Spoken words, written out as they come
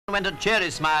went a cheery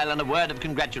smile and a word of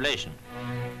congratulation.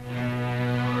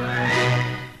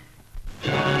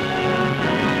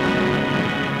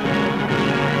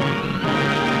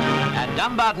 At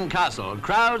Dumbarton Castle,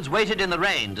 crowds waited in the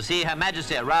rain to see Her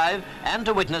Majesty arrive and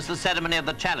to witness the ceremony of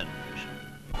the challenge.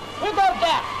 Who goes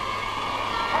that?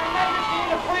 Her Majesty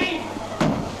and the Queen!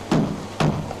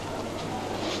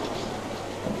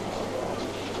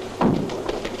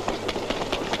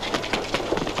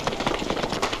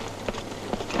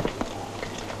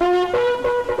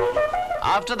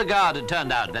 After the guard had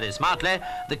turned out very smartly,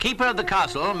 the keeper of the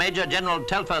castle, Major General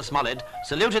Telfer Smollett,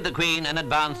 saluted the Queen and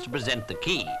advanced to present the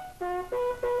key.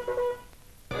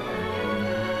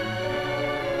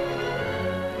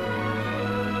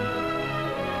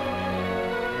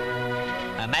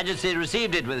 Her Majesty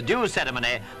received it with due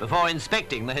ceremony before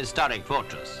inspecting the historic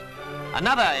fortress.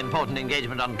 Another important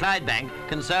engagement on Clydebank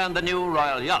concerned the new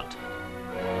Royal Yacht.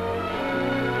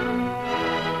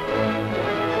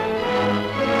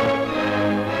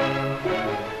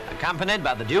 Accompanied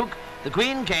by the Duke, the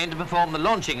Queen came to perform the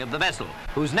launching of the vessel,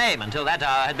 whose name until that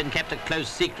hour had been kept a close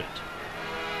secret.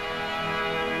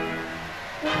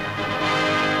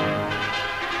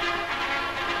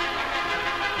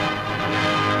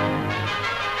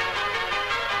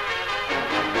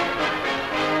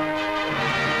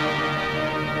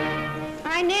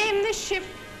 I name the ship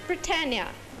Britannia.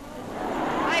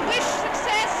 I wish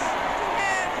success to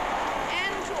her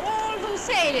and to all who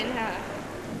sail in her.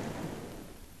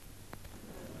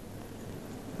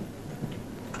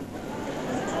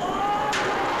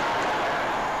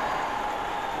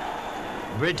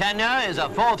 Britannia is a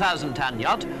 4,000-ton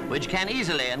yacht which can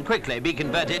easily and quickly be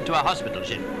converted to a hospital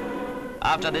ship.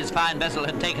 After this fine vessel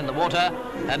had taken the water,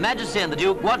 Her Majesty and the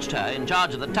Duke watched her in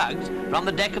charge of the tugs from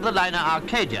the deck of the liner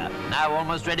Arcadia, now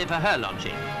almost ready for her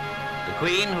launching. The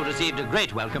Queen, who received a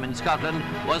great welcome in Scotland,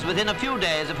 was within a few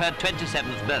days of her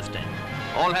 27th birthday.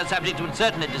 All her subjects would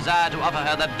certainly desire to offer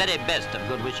her the very best of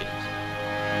good wishes.